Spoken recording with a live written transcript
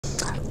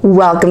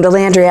Welcome to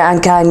Landria,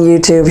 Onkka on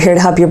YouTube, here to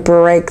help you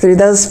break through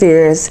those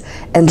fears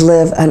and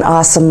live an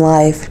awesome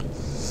life.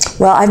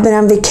 Well, I've been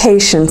on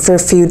vacation for a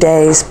few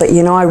days, but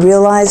you know, I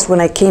realized when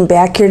I came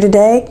back here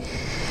today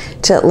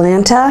to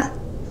Atlanta,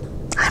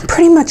 I'm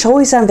pretty much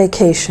always on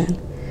vacation.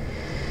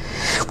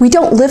 We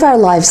don't live our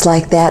lives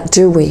like that,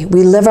 do we?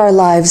 We live our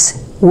lives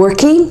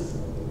working,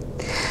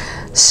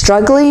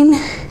 struggling,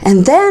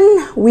 and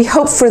then we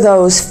hope for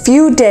those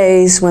few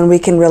days when we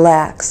can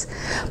relax.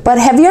 But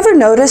have you ever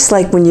noticed,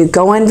 like when you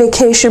go on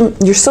vacation,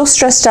 you're so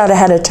stressed out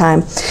ahead of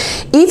time.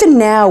 Even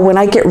now, when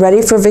I get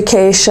ready for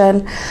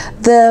vacation,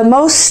 the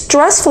most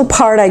stressful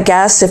part, I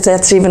guess, if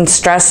that's even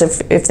stress,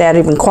 if that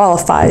even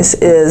qualifies,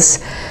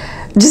 is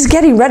just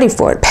getting ready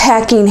for it.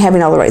 Packing,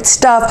 having all the right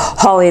stuff,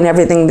 hauling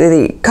everything to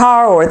the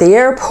car or the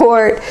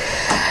airport.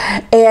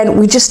 And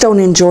we just don't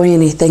enjoy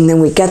anything.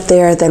 Then we get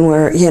there, then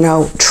we're,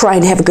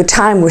 trying to have a good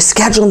time. We're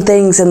scheduling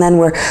things, and then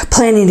we're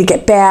planning to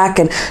get back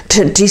and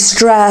to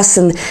de-stress.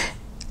 And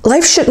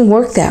life shouldn't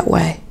work that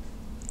way.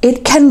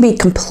 It can be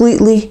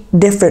completely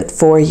different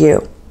for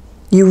you.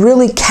 You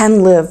really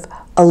can live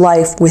a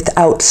life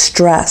without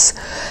stress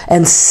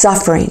and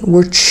suffering.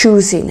 We're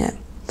choosing it.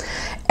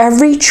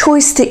 Every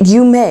choice that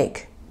you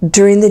make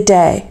during the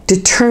day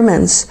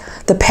determines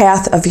the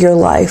path of your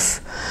life.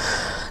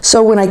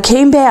 So when I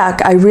came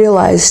back, I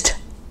realized,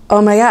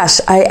 oh my gosh,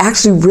 I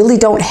actually really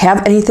don't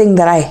have anything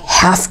that I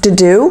have to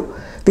do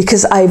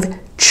because I've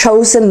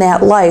chosen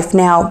that life.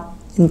 Now,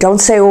 and don't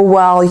say, oh,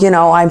 well,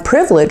 I'm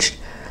privileged.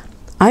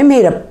 I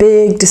made a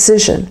big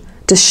decision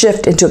to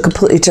shift into a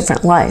completely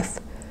different life.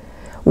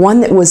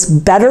 One that was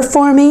better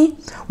for me,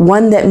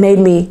 one that made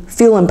me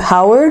feel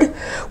empowered,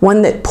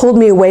 one that pulled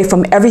me away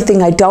from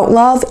everything I don't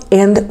love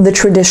and the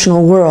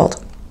traditional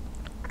world.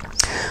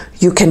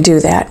 You can do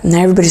that. And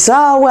everybody says,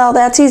 oh, well,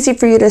 that's easy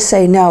for you to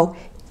say. No,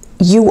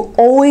 you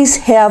always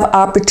have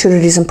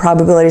opportunities and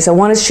probabilities. I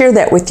want to share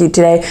that with you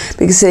today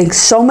because I think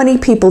so many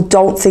people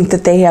don't think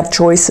that they have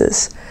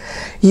choices.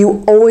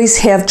 You always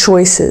have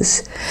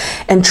choices.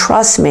 And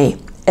trust me,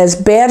 as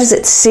bad as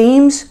it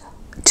seems,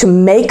 to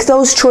make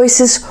those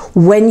choices,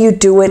 when you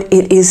do it,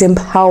 it is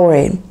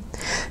empowering.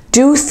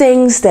 Do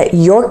things that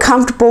you're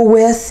comfortable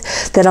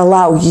with, that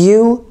allow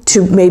you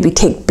to maybe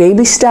take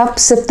baby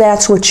steps if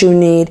that's what you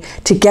need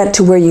to get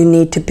to where you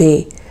need to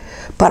be.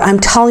 But I'm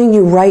telling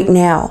you right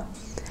now,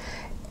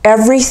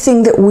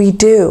 everything that we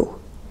do,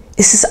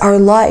 this is our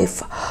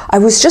life. I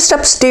was just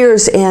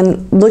upstairs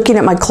and looking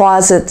at my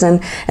closets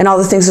and all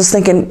the things. I was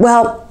thinking,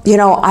 well,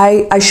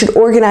 I should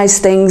organize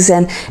things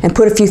and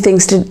put a few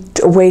things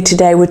away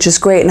today, which is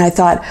great. And I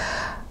thought,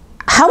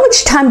 how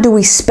much time do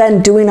we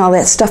spend doing all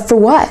that stuff for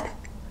what?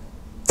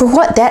 For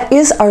what? That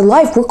is our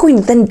life. Then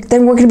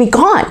we're going to be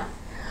gone.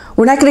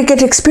 We're not going to get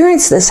to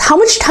experience this. How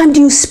much time do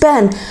you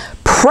spend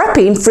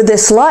prepping for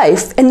this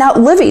life and not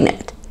living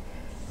it?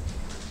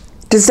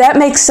 Does that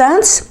make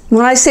sense?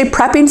 When I say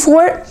prepping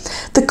for it,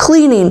 the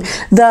cleaning,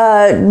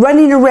 the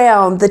running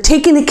around, the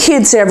taking the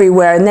kids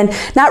everywhere, and then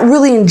not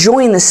really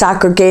enjoying the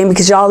soccer game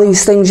because all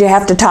these things you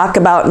have to talk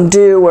about and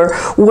do or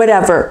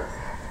whatever.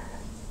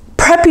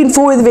 Prepping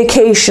for the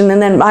vacation, and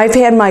then I've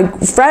had my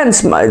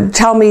friends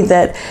tell me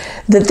that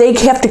they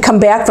have to come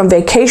back from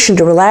vacation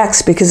to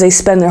relax because they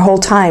spend their whole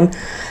time,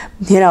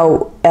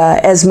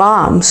 as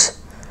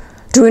moms,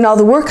 doing all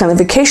the work on the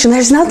vacation.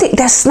 There's nothing.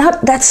 That's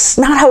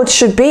not how it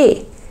should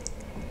be.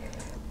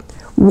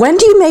 When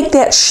do you make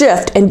that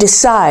shift and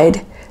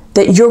decide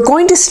that you're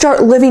going to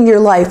start living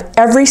your life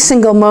every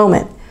single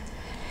moment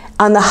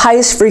on the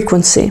highest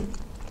frequency?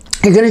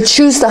 You're going to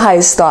choose the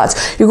highest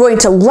thoughts. You're going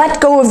to let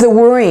go of the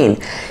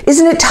worrying.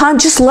 Isn't it time?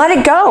 Just let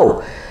it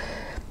go.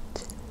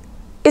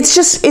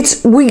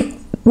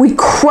 We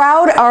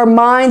crowd our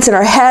minds and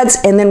our heads,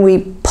 and then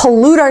we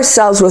pollute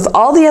ourselves with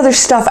all the other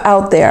stuff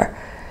out there.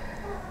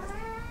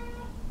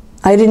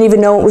 I didn't even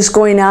know what was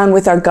going on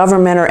with our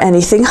government or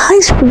anything. Hi,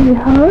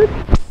 sweetheart.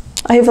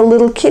 I have a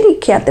little kitty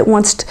cat that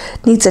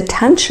needs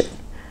attention.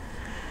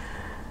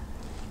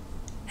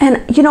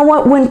 And you know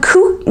what? When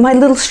Coop, my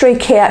little stray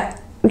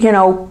cat,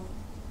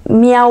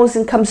 meows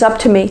and comes up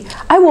to me,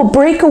 I will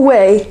break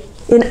away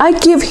and I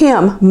give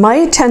him my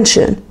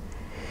attention.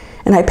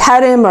 And I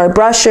pat him or I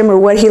brush him or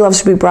what he loves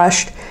to be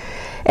brushed.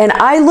 And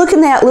I look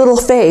in that little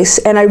face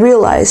and I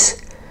realize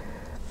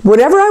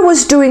whatever I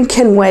was doing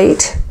can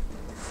wait.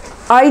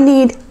 I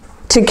need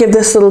to give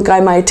this little guy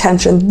my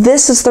attention.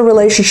 This is the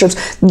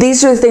relationships.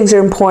 These are the things that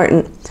are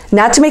important.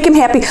 Not to make him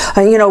happy.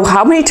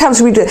 How many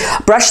times we do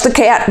brush the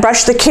cat,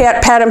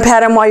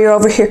 pat him while you're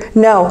over here.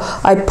 No,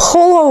 I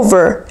pull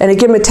over and I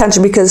give him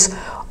attention because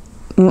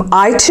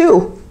I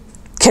too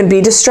can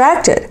be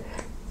distracted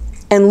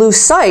and lose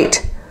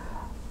sight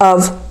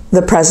of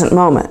the present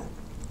moment.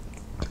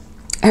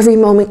 Every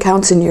moment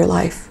counts in your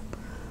life.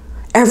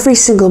 Every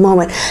single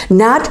moment.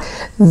 Not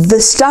the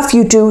stuff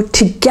you do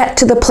to get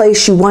to the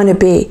place you want to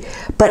be,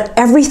 but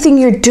everything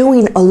you're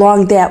doing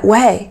along that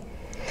way.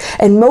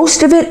 And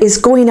most of it is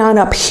going on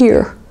up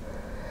here.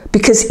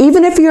 Because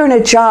even if you're in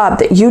a job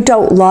that you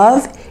don't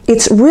love,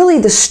 it's really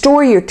the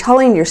story you're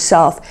telling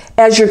yourself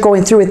as you're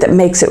going through it that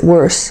makes it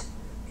worse.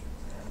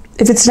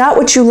 if it's not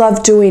what you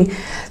love doing,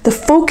 the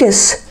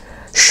focus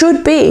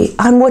should be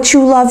on what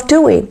you love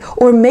doing,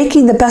 or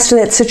making the best of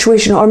that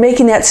situation, or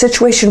making that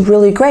situation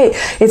really great.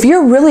 If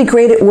you're really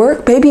great at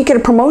work, maybe you get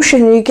a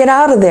promotion and you get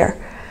out of there.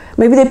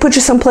 Maybe they put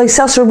you someplace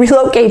else or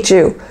relocate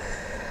you.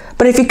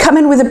 But if you come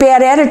in with a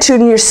bad attitude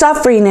and you're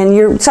suffering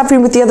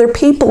with the other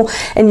people,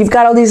 and you've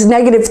got all these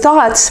negative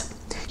thoughts,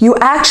 you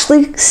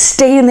actually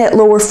stay in that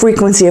lower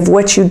frequency of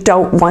what you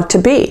don't want to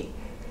be.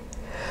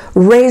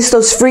 Raise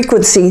those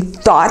frequency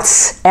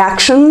thoughts,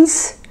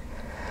 actions.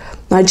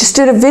 I just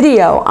did a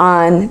video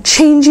on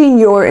changing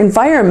your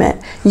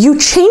environment. You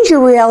change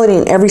your reality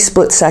in every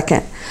split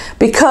second,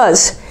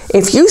 because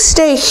if you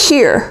stay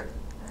here,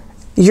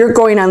 you're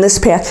going on this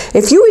path.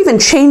 If you even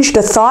changed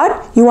a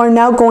thought, you are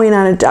now going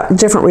on a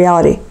different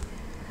reality.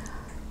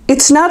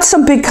 It's not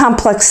some big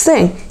complex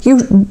thing. You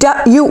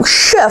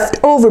shift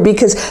over,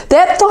 because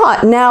that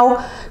thought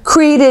now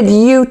created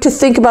you to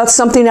think about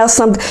something else,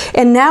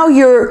 and now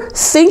you're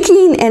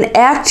thinking and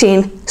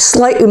acting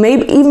slightly,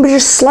 maybe even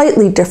just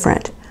slightly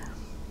different.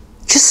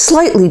 Just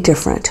slightly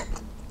different.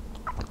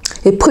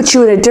 It puts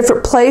you in a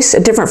different place, a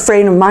different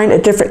frame of mind,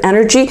 a different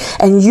energy,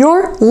 and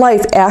your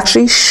life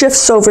actually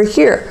shifts over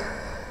here.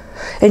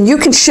 And you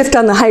can shift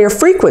on the higher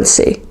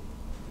frequency,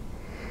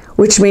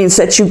 which means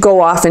that you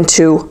go off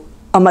into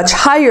a much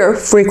higher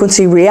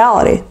frequency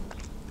reality.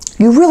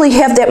 You really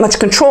have that much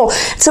control.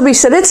 Somebody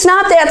said, it's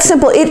not that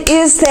simple. It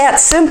is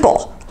that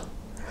simple.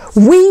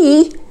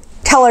 We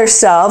tell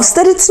ourselves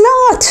that it's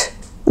not.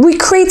 We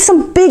create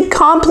some big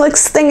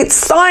complex thing. It's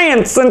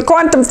science and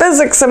quantum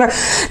physics.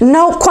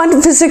 No,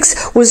 quantum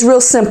physics was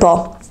real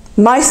simple.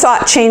 My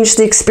thought changed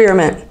the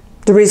experiment,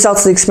 the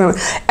results of the experiment.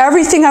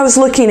 Everything I was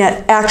looking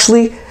at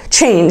actually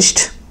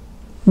changed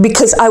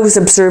because I was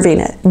observing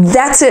it.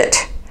 That's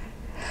it.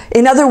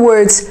 In other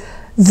words,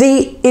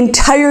 the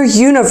entire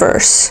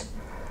universe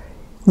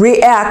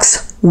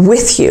reacts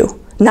with you,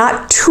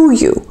 not to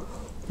you,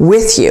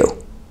 with you.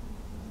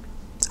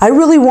 I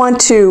really want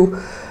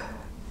to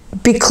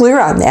be clear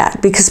on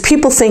that, because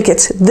people think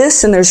it's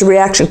this and there's a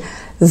reaction.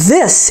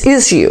 This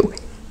is you.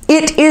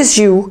 It is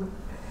you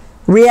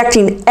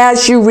reacting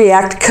as you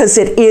react, because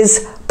it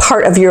is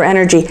part of your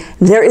energy.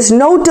 There is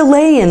no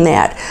delay in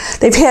that.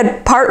 They've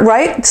had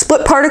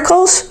split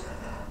particles,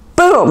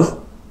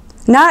 boom,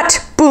 not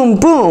boom,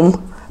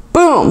 boom,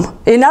 boom.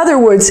 In other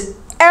words,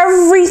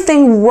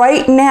 everything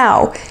right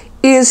now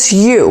is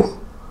you.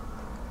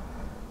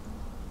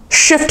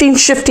 Shifting,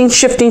 shifting,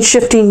 shifting,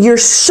 shifting. You're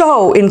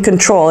so in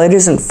control. It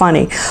isn't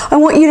funny. I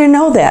want you to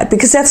know that,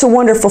 because that's a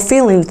wonderful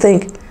feeling to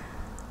think,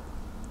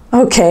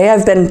 okay,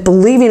 I've been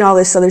believing all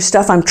this other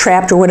stuff, I'm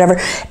trapped or whatever.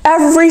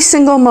 Every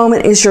single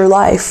moment is your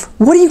life.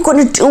 What are you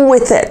going to do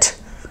with it?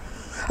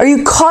 Are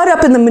you caught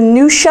up in the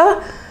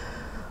minutia?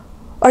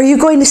 Are you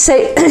going to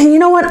say, you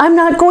know what, I'm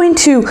not going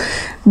to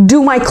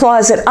do my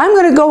closet. I'm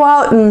going to go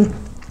out and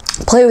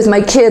play with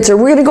my kids, or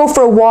we're going to go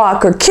for a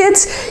walk, or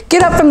kids,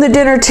 get up from the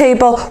dinner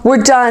table, we're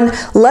done,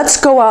 let's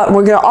go out, and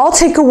we're going to all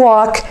take a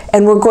walk,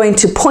 and we're going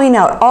to point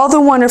out all the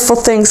wonderful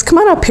things. Come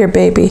on up here,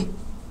 baby.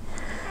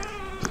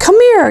 Come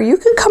here. You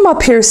can come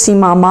up here, see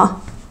Mama.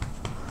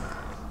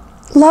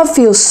 Love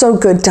feels so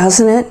good,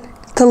 doesn't it?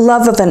 The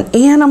love of an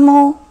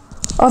animal,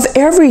 of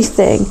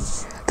everything.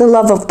 The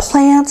love of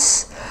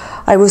plants.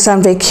 I was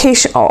on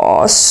vacation.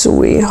 Oh,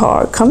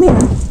 sweetheart. Come here.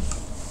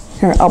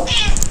 Here, up.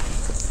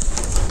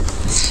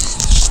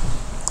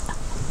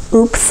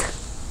 Oops.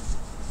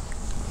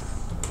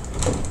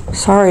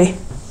 Sorry.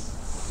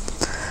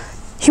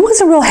 He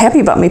wasn't real happy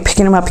about me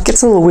picking him up. It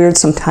gets a little weird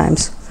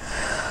sometimes.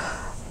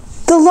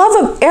 The love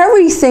of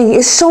everything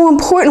is so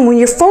important. When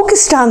you're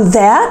focused on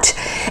that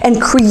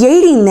and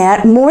creating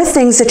that, more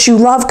things that you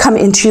love come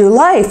into your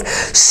life.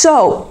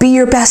 So be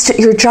your best at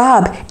your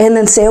job, and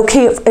then say,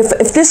 okay,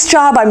 if this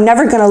job, I'm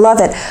never going to love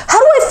it, how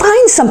do I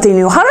find something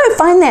new? How do I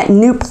find that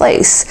new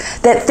place,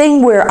 that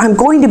thing where I'm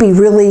going to be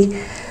really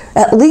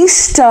at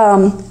least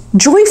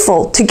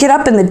joyful to get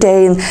up in the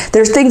day, and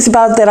there's things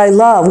about that I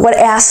love. What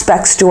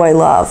aspects do I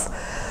love?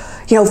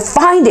 You know,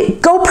 find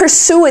it. Go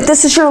pursue it.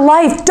 This is your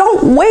life.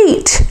 Don't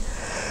wait.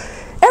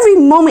 Every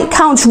moment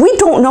counts. We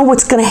don't know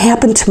what's going to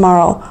happen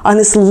tomorrow on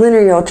this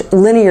linear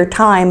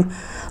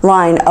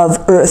timeline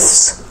of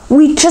Earths.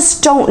 We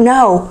just don't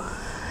know.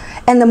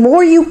 And the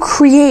more you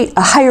create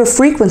a higher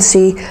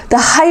frequency, the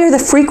higher the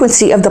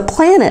frequency of the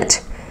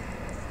planet.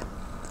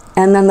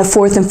 And then the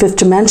fourth and fifth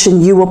dimension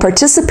you will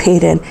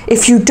participate in.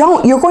 If you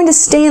don't, you're going to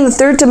stay in the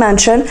third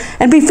dimension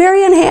and be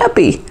very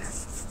unhappy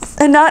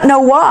and not know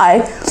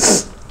why.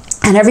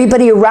 And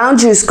everybody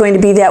around you is going to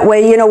be that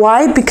way. You know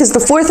why? Because the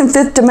fourth and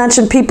fifth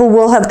dimension people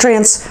will have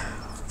transitioned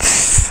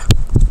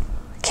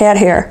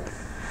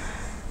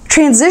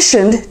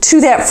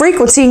to that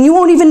frequency, and you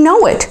won't even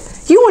know it.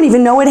 You won't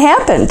even know it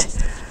happened.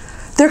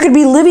 They're going to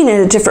be living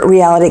in a different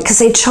reality because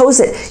they chose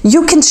it.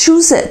 You can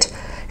choose it.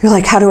 You're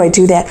like, how do I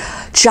do that?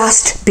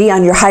 Just be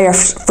on your higher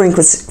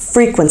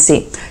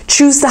frequency.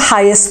 Choose the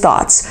highest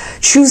thoughts.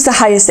 Choose the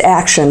highest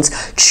actions.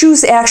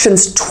 Choose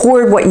actions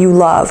toward what you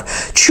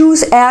love.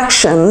 Choose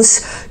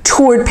actions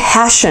toward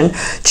passion.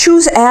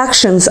 Choose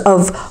actions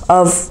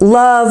of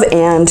love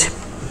and,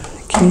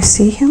 can you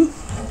see him?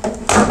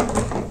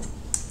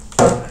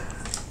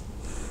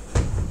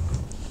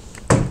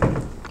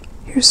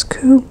 Here's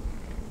Koo.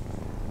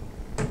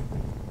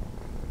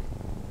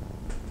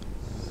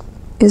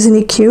 Isn't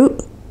he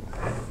cute?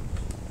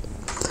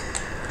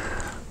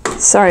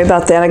 Sorry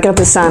about that. I got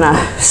this on a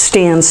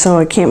stand, so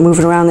I can't move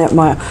it around that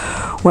much.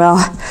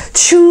 Well,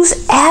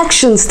 choose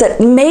actions that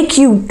make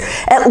you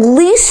at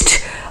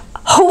least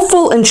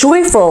hopeful and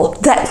joyful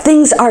that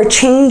things are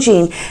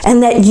changing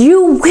and that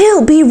you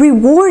will be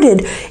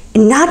rewarded,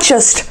 not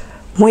just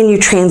when you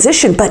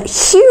transition, but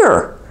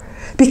here.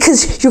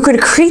 Because you're going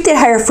to create that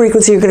higher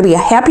frequency, you're going to be a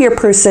happier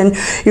person,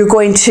 you're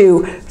going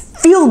to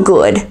feel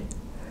good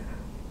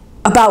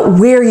about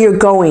where you're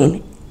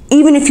going.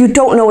 Even if you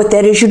don't know what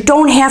that is, you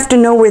don't have to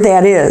know where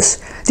that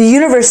is. The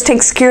universe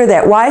takes care of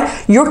that.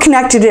 Why? You're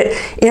connected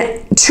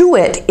to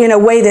it in a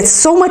way that's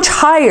so much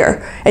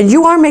higher, and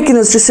you are making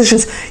those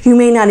decisions. You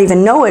may not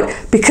even know it,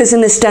 because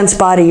in this dense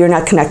body, you're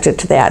not connected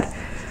to that,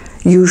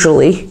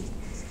 usually,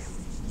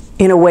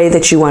 in a way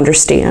that you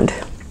understand.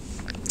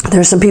 There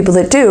are some people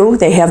that do.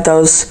 They have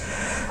those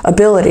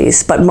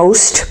abilities, but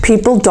most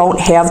people don't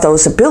have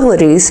those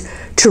abilities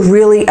to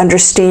really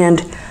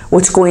understand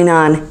what's going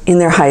on in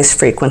their highest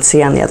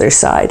frequency on the other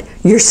side.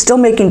 You're still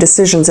making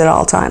decisions at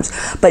all times,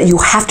 but you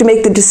have to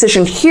make the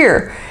decision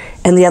here,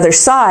 and the other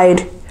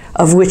side,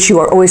 of which you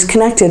are always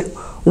connected,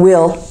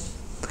 will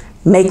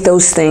make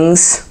those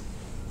things,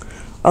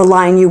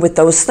 align you with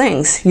those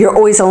things. You're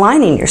always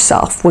aligning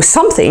yourself with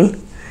something.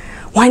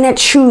 Why not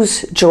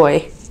choose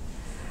joy?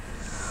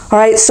 All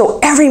right, so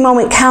every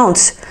moment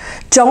counts.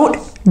 Don't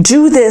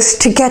do this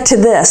to get to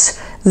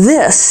this.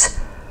 This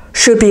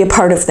should be a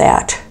part of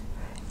that.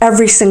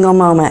 Every single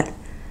moment.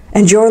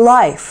 And your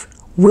life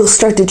will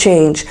start to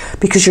change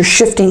because you're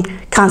shifting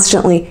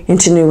constantly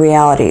into new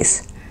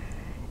realities.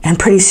 And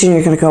pretty soon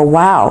you're going to go,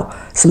 wow,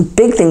 some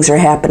big things are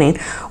happening.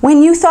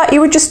 When you thought you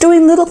were just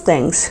doing little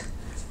things.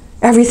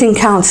 Everything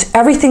counts.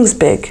 Everything's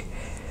big.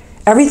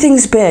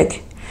 Everything's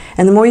big.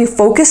 And the more you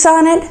focus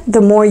on it,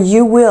 the more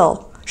you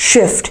will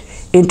shift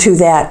into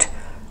that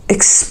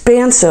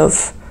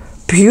expansive,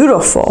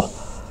 beautiful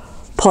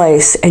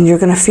place, and you're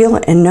going to feel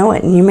it and know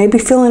it. And you may be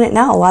feeling it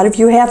now. A lot of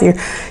you have. You're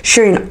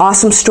sharing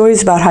awesome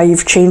stories about how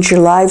you've changed your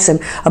lives, and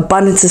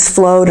abundance has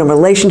flowed, and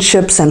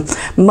relationships and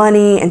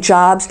money and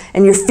jobs,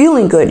 and you're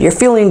feeling good. You're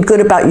feeling good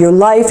about your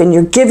life, and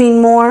you're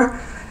giving more.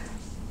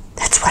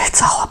 That's what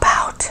it's all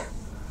about.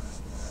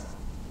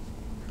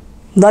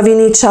 Loving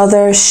each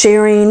other,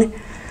 sharing,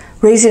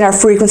 raising our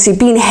frequency,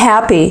 being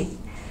happy.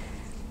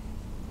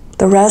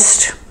 The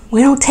rest,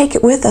 we don't take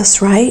it with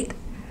us, right?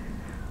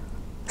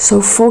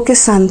 So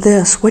focus on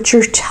this, what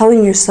you're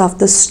telling yourself,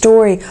 the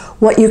story,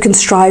 what you can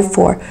strive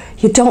for.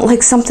 You don't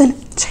like something,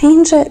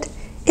 change it.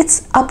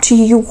 It's up to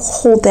you. You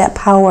hold that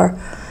power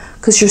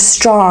because you're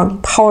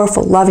strong,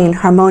 powerful, loving,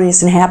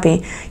 harmonious, and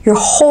happy. You're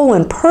whole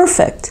and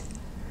perfect.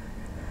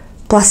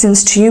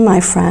 Blessings to you, my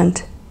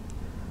friend.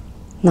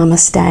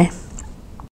 Namaste.